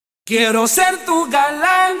Quiero ser tu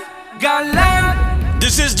galán, galán.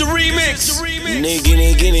 This is the remix.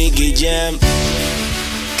 Nicky Jam.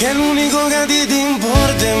 Que el único que a ti te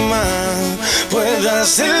importe más pueda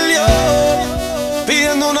ser yo,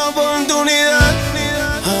 pidiendo una oportunidad.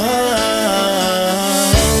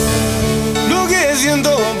 Lo que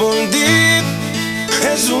siento por ti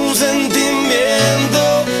es un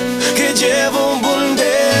sentimiento que llevo por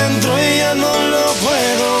dentro y ya no lo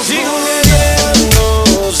puedo. Sigo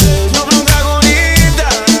queriendo ser tu protagonista.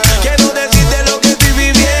 Quiero decirte lo que estoy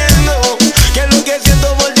viviendo, que lo que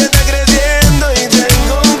siento por ti está creciendo y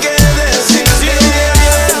tengo que decirte. Sigo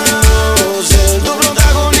queriendo ser tu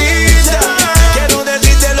protagonista. Quiero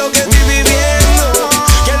decirte lo que estoy viviendo,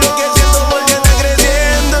 que lo que siento por ti está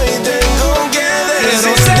creciendo y tengo que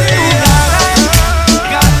decirte.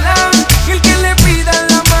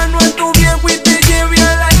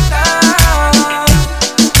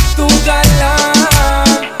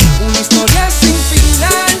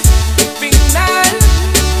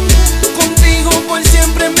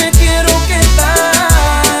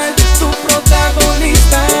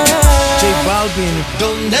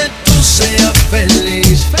 Donde tú seas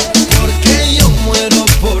feliz, porque yo muero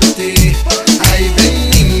por ti. Ay, ven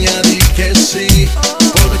niña, di que sí,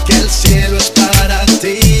 porque el cielo es para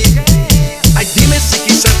ti. Ay, dime si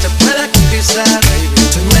quizás te pueda conquistar.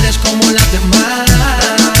 Tú no eres como las demás.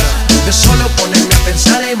 De solo ponerme a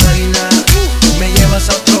pensar e imaginar, me llevas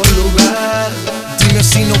a otro lugar. Dime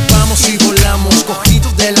si nos vamos y volamos,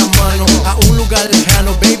 cogidos de la mano, a un lugar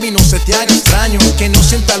lejano. Baby, no se te haga extraño, que no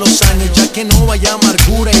sienta los años, ya que no vaya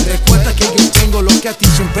amargura. Y recuerda que yo tengo lo que a ti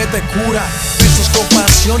siempre te cura. Besos con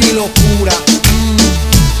pasión y locura.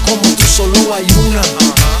 Como tú solo hay una.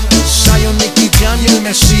 Zion, Nicky Jam y el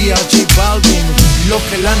Mesías, J Blavin. Lo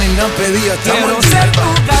que la nena pedía. Quiero ser tu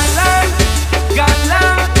galán,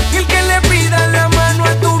 galán. El que le pida la mano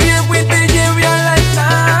a tu viejo y te lleve al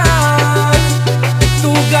altar.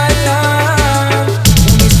 Tu galán.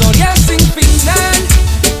 Una historia sin final,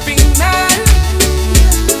 final.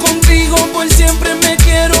 Contigo por siempre me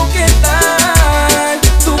quiero quedar.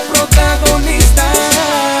 Tu protagonista.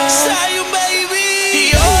 Zion, baby. Y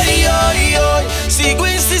hoy sigo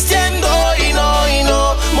insistiendo y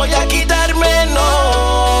no voy a quitarme,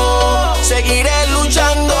 no. Seguiré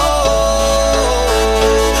luchando,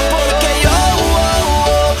 porque yo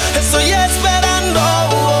estoy esperando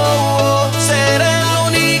ser el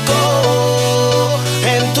único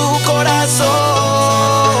en tu corazón.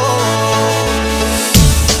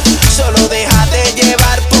 Solo déjate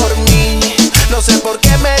llevar por mí. No sé por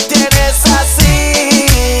qué me tienes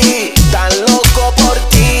así, tan loco por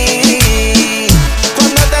ti.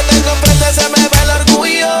 Cuando te tengo enfrente se me va el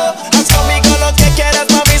orgullo. Haz conmigo lo que quieras,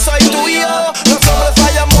 mami, soy tuyo. Los hombres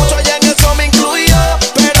fallan mucho y en eso me incluyo,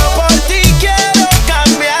 pero por ti quiero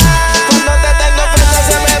cambiar. Cuando te tengo enfrente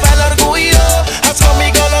se me va el orgullo. Haz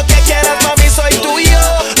conmigo lo que quieras, mami, soy tuyo.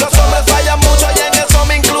 Los hombres fallan mucho y en eso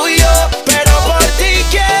me incluyo, pero por ti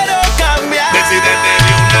quiero cambiar. Decídete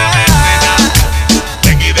de una vez, nena.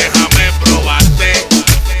 Ven y déjame probarte,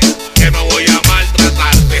 que no voy a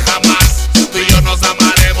maltratarte jamás. Tú y yo nos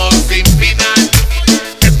amaremos sin final.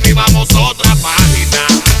 Escribamos otra página.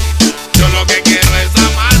 Yo lo que quiero es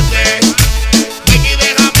amarte. Ven y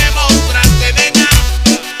déjame mostrarte, nena,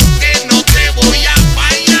 que no te voy a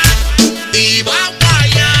fallar. Y vamos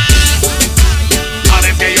allá. Ahora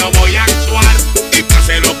es que yo voy a actuar, y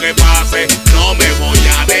pase lo que pase, no me voy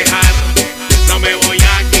a dejar, no me voy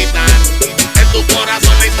a quitar. En tu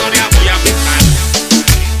corazón la historia voy a pintar.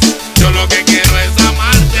 Yo lo que quiero es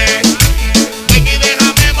amarte. Ven y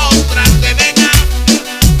déjame mostrarte, nena,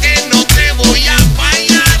 que no te voy a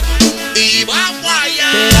fallar. Y vamos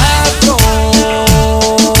allá. Teatro.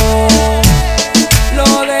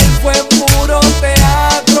 Lo de él fue puro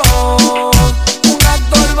teatro. Un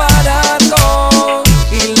actor barato.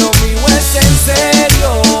 Y lo mío es en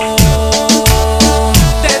serio.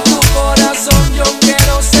 De tu corazón yo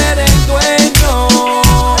quiero ser el dueño.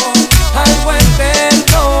 Algo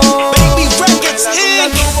eterno. Baby Records,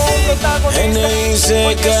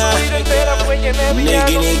 N.I.C.K.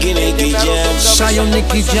 Nicky Jam. Zion,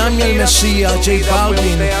 Nicky Jam y el Mesías, J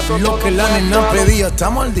Blavin. Lo que la nena pedía.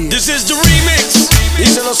 Estamos al día. This is the remix.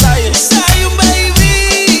 Díselo, Zion. Zion,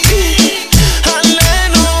 baby. A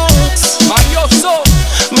Lennox. Mafioso.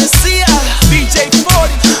 Mesías.